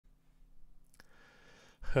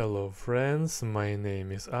Hello friends, my name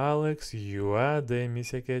is Alex, you are the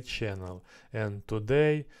Miseke channel, and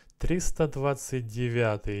today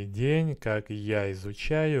 329 день, как я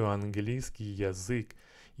изучаю английский язык.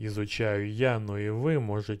 Изучаю я, но и вы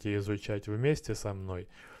можете изучать вместе со мной.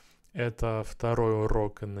 Это второй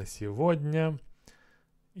урок на сегодня,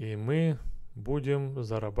 и мы будем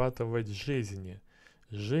зарабатывать жизни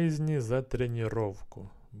за тренировку.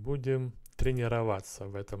 Будем тренироваться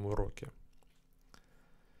в этом уроке.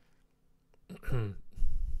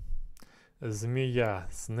 Змея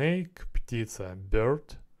snake, птица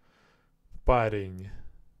bird, парень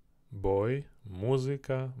boy,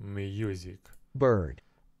 музыка music. Bird.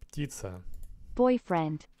 Птица.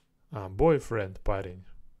 Boyfriend. Boyfriend, парень.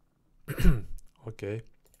 Окей.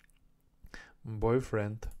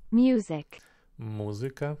 Boyfriend. Music.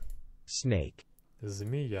 Музыка. Snake.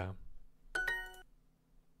 Змея.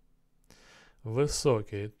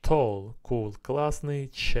 Высокий, tall, cool, классный,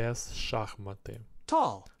 chess, шахматы.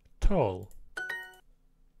 Tall. Tall.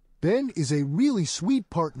 Ben is a really sweet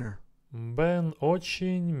partner. Бен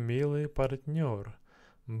очень милый партнер.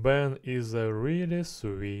 Ben is a really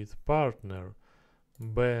sweet partner.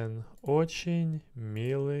 Бен очень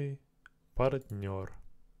милый партнер.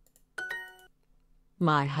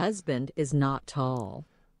 My husband is not tall.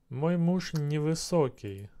 Мой муж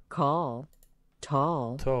невысокий. Call.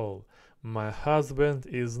 Tall. Tall. My husband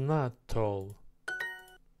is not tall.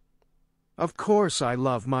 Of course I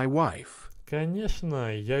love my wife.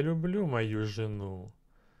 Конечно, я люблю мою жену.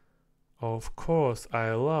 Of course,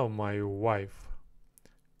 I love my wife.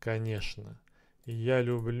 Конечно, я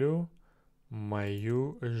люблю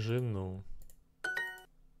мою жену.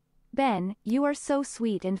 Ben, you are so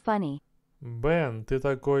sweet and funny. Бен, ты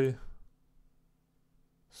такой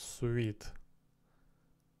sweet,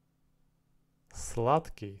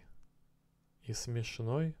 сладкий и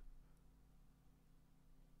смешной.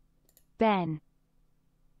 Ben.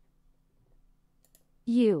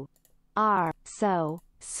 You are so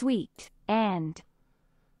sweet and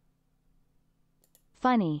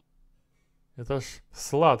funny. Это ж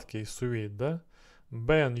сладкий sweet, да?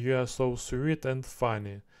 Ben, you are so sweet and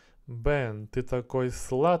funny. Бен, ты такой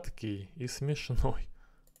сладкий и смешной.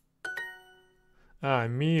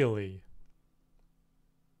 Милый.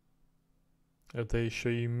 Это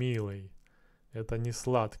еще и милый. Это не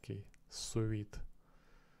сладкий, sweet.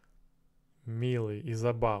 Милый и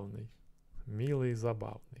забавный. Милый и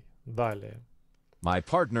забавный. Далее. My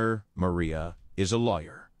partner, Maria, is a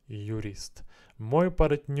lawyer. Юрист. Мой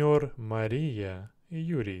партнер Мария,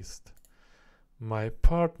 юрист. My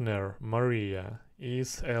partner, Maria,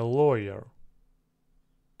 is a lawyer.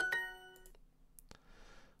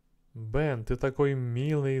 Бен, ты такой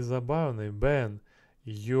милый и забавный. Бен,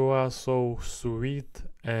 you are so sweet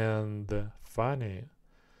and funny.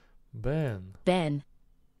 Бен. Ben.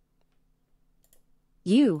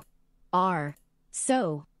 You are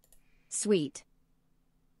so sweet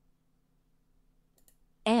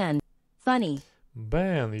and funny.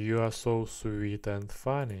 Ben, you are so sweet and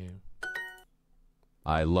funny.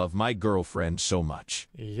 I love my girlfriend so much.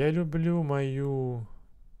 Я люблю мою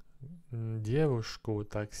девушку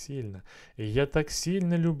так сильно. Я так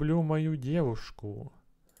сильно люблю мою девушку.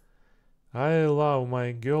 I love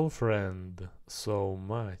my girlfriend so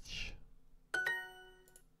much.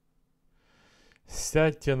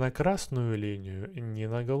 Сядьте на красную линию, не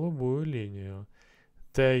на голубую линию.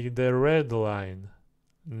 Take the red line,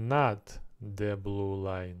 not the blue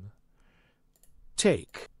line.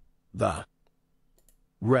 Take the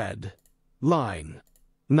red line,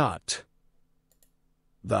 not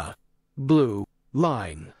the blue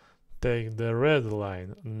line. Take the red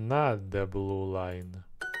line, not the blue line.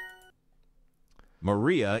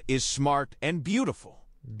 Maria is smart and beautiful.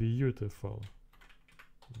 Beautiful.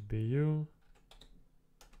 Beautiful.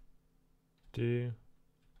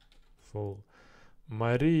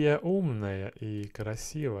 Мария умная и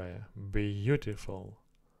красивая. Beautiful.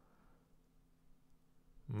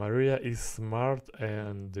 Maria is smart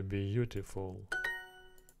and beautiful.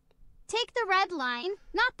 Take the red line,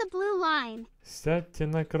 not the blue line. Сядьте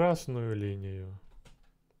на красную линию,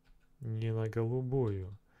 не на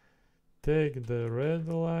голубую. Take the red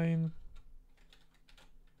line,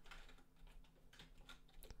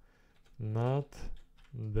 not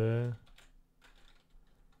the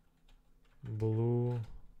blue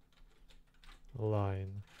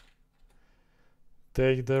line.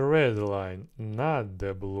 Take the red line, not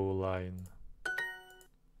the blue line.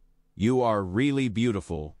 You are really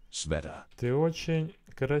beautiful, Sveta. Ты очень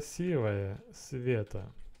красивая,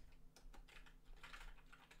 Света.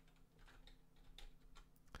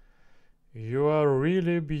 You are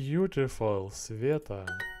really beautiful, Света.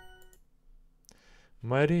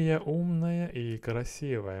 Мария умная и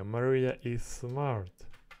красивая. Maria is smart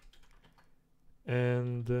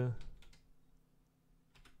and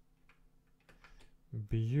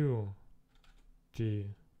beautiful.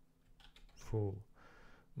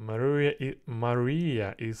 Maria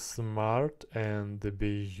is smart and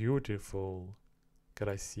beautiful.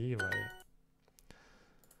 Красивая.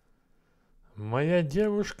 Моя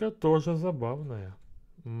девушка тоже забавная.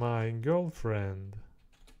 My girlfriend.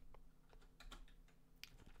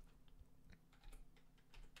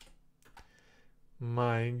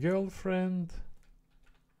 My girlfriend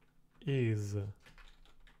is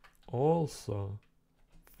also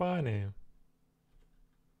funny.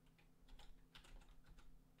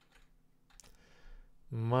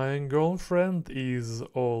 My girlfriend is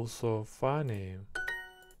also funny.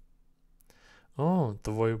 О,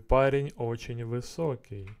 твой парень очень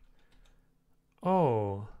высокий.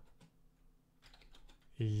 Oh,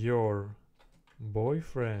 your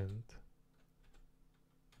boyfriend.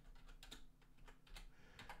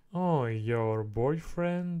 Oh, your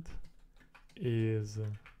boyfriend is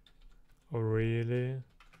really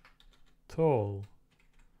tall.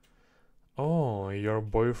 Oh, your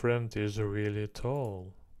boyfriend is really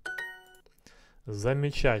tall.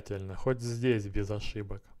 Замечательно, хоть здесь без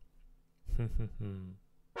ошибок.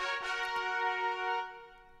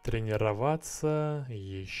 Тренироваться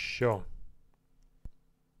еще.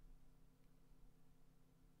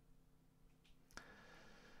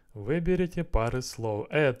 Выберите пары слов.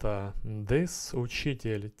 Это this,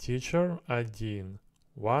 учитель, teacher, 1.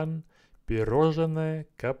 One, пирожное,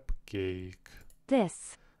 cupcake.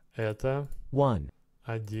 This. Это 1.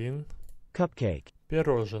 1, Cupcake.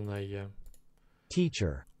 пирожное.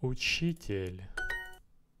 Teacher. Учитель.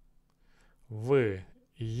 Вы,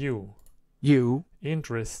 you. You.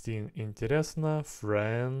 Interesting, интересно,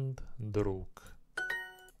 friend, друг.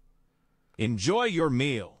 Enjoy your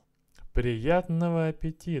meal. Приятного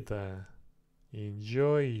аппетита.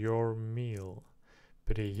 Enjoy your meal.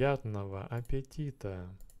 Приятного аппетита.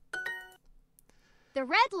 The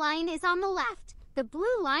red line is on the left. The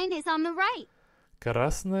blue line is on the right.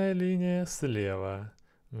 Красная линия слева.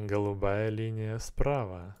 Голубая линия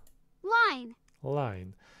справа. Line.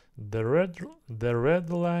 Line. The red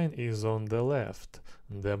line is on the left.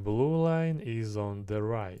 The blue line is on the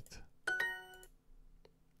right.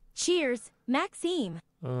 Cheers, Maxime.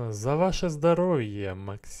 За ваше здоровье,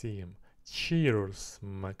 Максим. Cheers,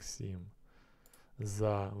 Максим.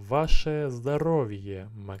 За ваше здоровье,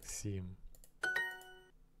 Максим.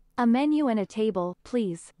 A menu and a table,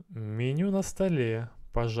 please. Меню на столе,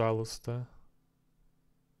 пожалуйста.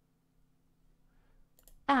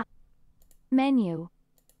 Menu.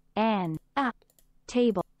 And a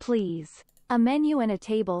table, please. A menu and a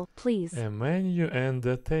table, please. A menu and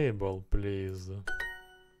a table, please.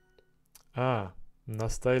 На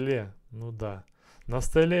столе, ну да. На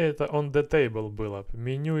столе это on the table было.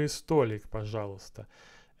 Меню и столик, пожалуйста.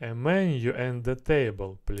 A menu and a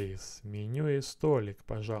table, please. Меню и столик,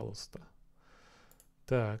 пожалуйста.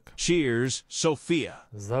 Так. Cheers, Sophia.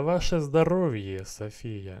 За ваше здоровье,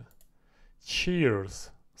 София.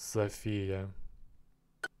 Cheers, София.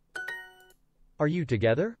 Are you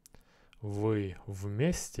together? Вы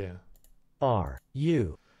вместе? Are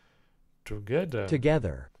you Together?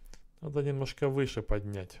 together? Надо немножко выше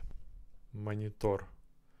поднять монитор.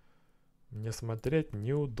 Мне смотреть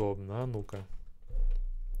неудобно. А ну-ка.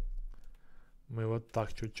 Мы вот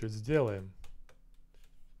так чуть-чуть сделаем.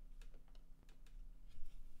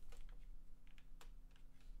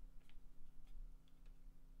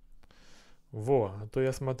 Во, а то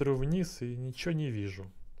я смотрю вниз и ничего не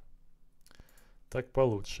вижу. Так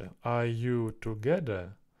получше. Are you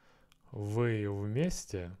together? Вы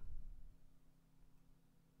вместе?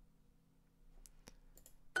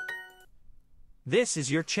 This is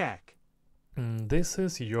your check. This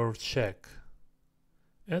is your check.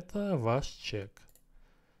 Это ваш чек.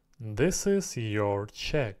 This is your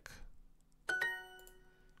check.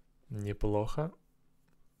 Неплохо.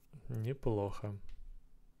 Неплохо.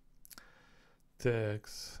 Так,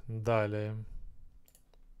 далее.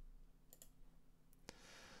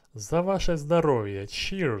 За ваше здоровье.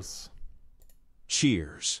 Cheers.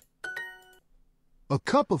 Cheers. A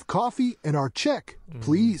cup of coffee and our check,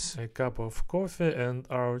 please. A cup of coffee and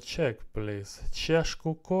our check, please.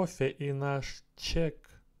 Чашку кофе и наш чек,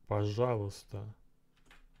 пожалуйста.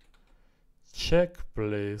 Check,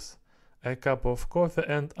 please. A cup of coffee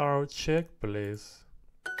and our check, please.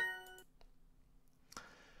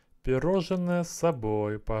 Пирожное с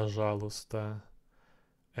собой, пожалуйста.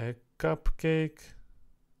 A cupcake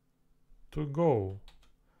to go.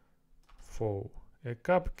 For. A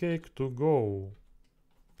cupcake to go,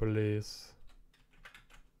 please.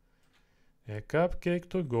 A cupcake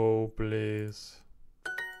to go, please.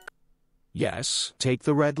 Yes, take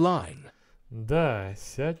the red line. Да,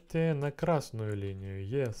 сядьте на красную линию.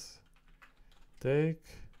 Yes. Take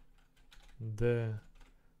the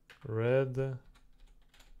red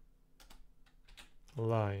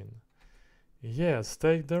line. Yes,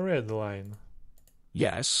 take the red line.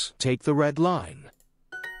 Yes, take the red line.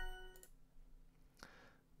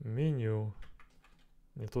 Меню.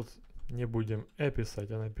 И тут не будем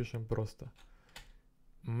писать, а напишем просто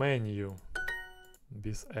меню.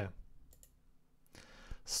 Без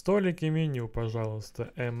Столик и меню,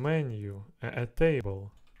 пожалуйста. A menu. A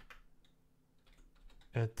table.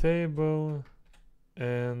 A table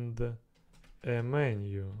and a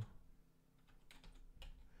menu.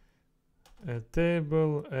 A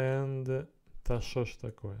table and... Та что ж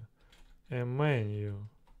такое? A menu.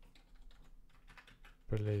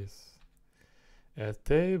 Please. A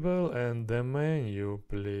table and a menu,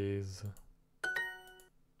 please.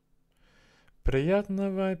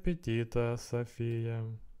 Приятного аппетита, София.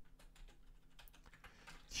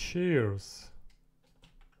 Cheers,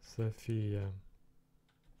 София.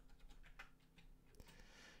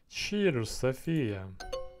 Cheers, София.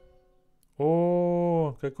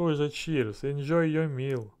 О, какой же cheers. Enjoy your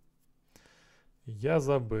meal. Я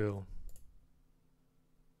забыл.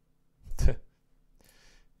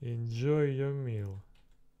 Enjoy your meal.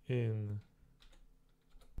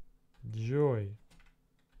 Enjoy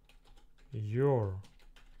your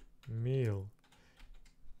meal.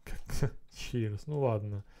 Cheers. Ну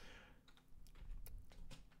ладно.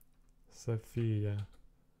 София.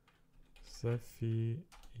 София.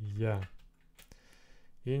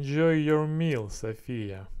 Enjoy your meal,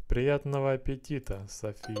 София. Приятного аппетита,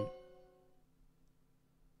 София.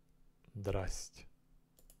 Здрасте.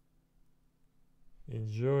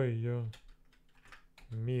 Enjoy your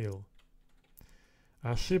meal.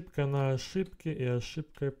 Ошибка на ошибке и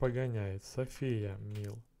ошибкой погоняет. София,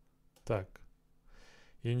 meal. Так.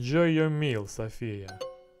 Enjoy your meal, София.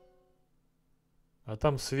 А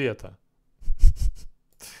там Света.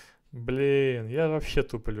 Блин, я вообще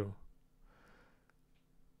туплю.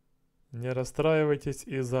 Не расстраивайтесь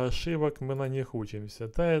из-за ошибок, мы на них учимся.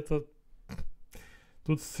 Да, это...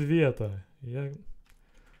 Тут Света. Я...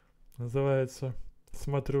 Называется...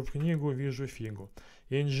 Смотрю в книгу, вижу фигу.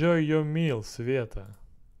 Enjoy your meal, Света.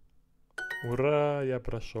 Ура, я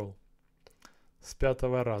прошел. С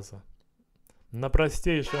 5-го раза. На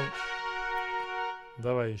простейшем...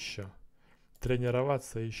 Давай еще.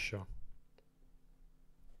 Тренироваться еще.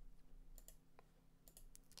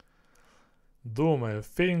 Думаю,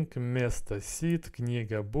 think, место, sit,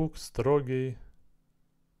 книга, book, строгий,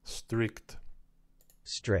 strict.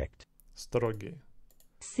 Strict. Строгий.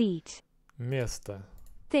 Seat. Место.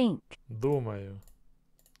 Think. Думаю.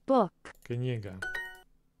 Book. Книга.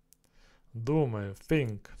 Думаю,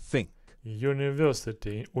 think. Think.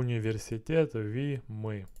 University, университет, we,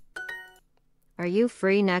 мы. Are you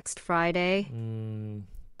free next Friday?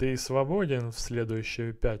 Ты свободен в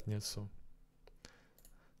следующую пятницу?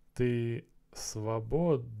 Ты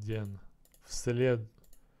свободен в следующую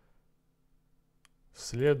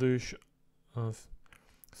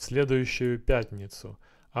пятницу?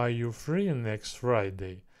 Are you free next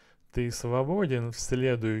Friday? Ты свободен в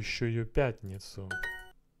следующую пятницу?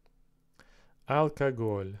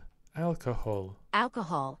 Алкоголь. Alcohol.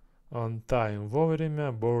 Alcohol. On time.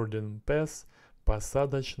 Вовремя. Boarding pass.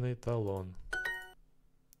 Посадочный талон.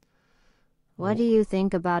 What do you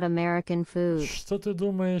think about American food? Что ты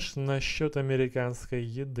думаешь насчет американской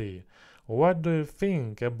еды? What do you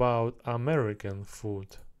think about American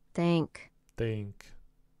food? Think. Think.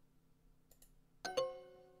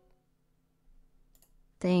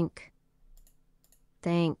 Think.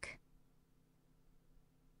 Think.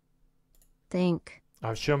 Think.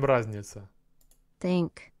 А в чем разница?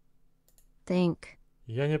 Think. Think.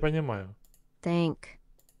 Я не понимаю. Think.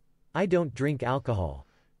 I don't drink alcohol.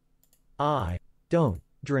 I don't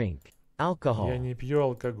drink alcohol. Я не пью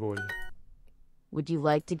алкоголь. Would you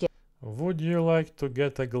like to get... Would you like to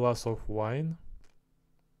get a glass of wine?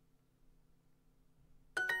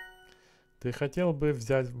 Ты хотел бы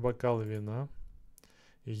взять бокал вина?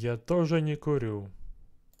 Я тоже не курю.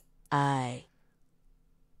 I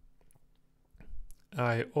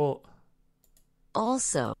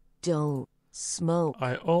also don't smoke.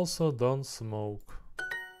 I also don't smoke.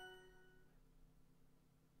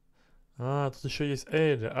 Тут еще есть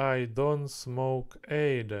either. I don't smoke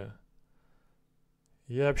either.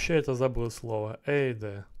 Я вообще это забыл слово.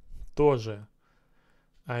 Either. Тоже.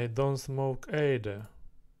 I don't smoke either.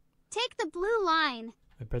 Take the blue line.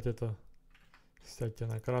 Опять это. Сядьте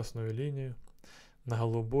на красную линию. На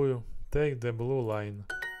голубую. Take the blue line.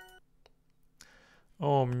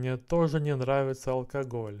 О, мне тоже не нравится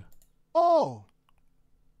алкоголь. Oh.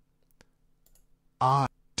 I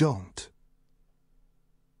don't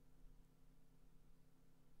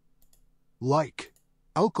like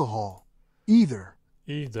alcohol either.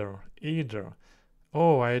 Either.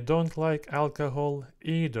 Oh, I don't like alcohol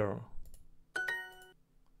either.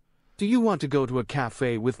 Do you want to go to a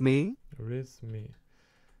cafe with me? With me.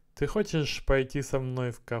 Ты хочешь пойти со мной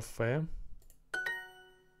в кафе?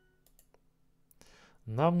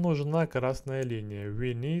 Нам нужна красная линия.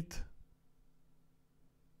 We need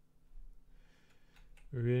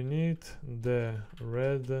the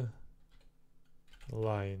red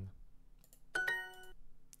line.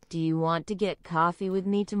 Do you want to get coffee with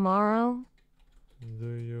me tomorrow?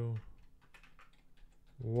 Do you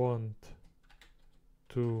want to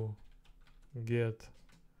get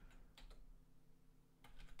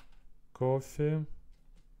coffee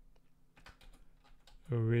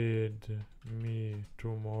with me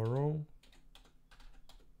tomorrow?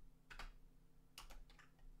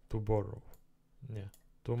 Не,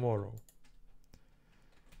 tomorrow.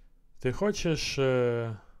 Ты хочешь...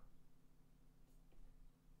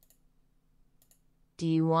 Do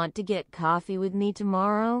you want to get coffee with me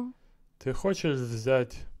tomorrow? Ты хочешь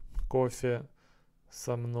взять кофе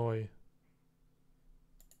со мной?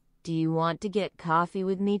 Do you want to get coffee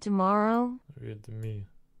with me tomorrow? With me.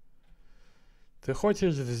 Ты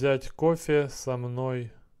хочешь взять кофе со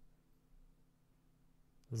мной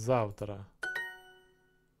завтра?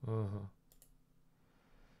 Ага.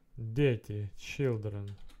 Дети, children.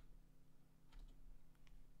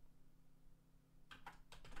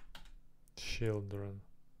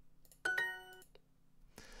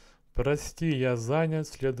 Прости, я занят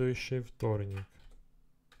следующий вторник.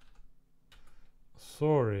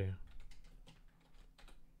 Sorry.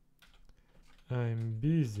 I'm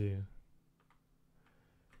busy.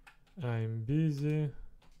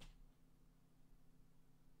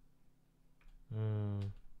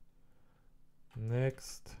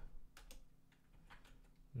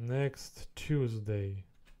 Next Tuesday.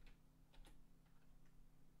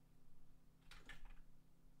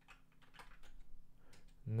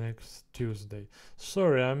 Next Tuesday.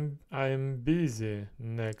 Sorry, I'm busy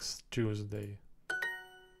next Tuesday.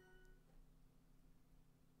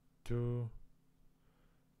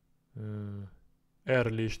 R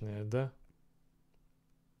лишнее, да?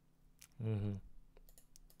 Угу.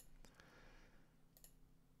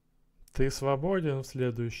 Ты свободен в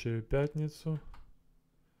следующую пятницу?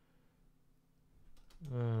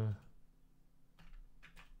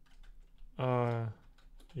 Are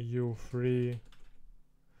you free?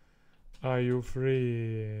 Are you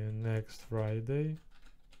free next Friday?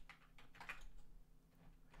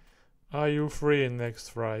 Are you free next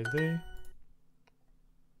Friday?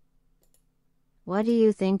 What do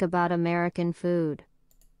you think about American food?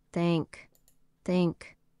 Think.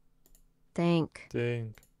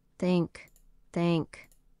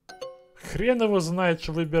 Хрен его знает,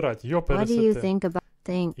 что выбирать. What do you think about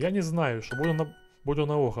think? Я не знаю, что буду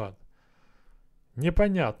наугад.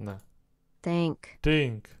 Непонятно. Think.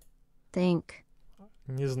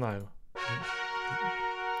 Не знаю.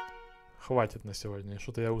 Хватит на сегодня.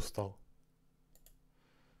 Что-то я устал.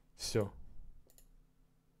 Все.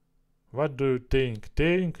 What do you think?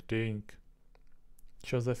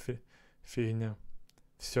 Что за фигня?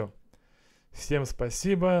 Все. Всем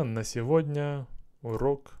спасибо. На сегодня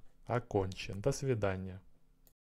урок окончен. До свидания.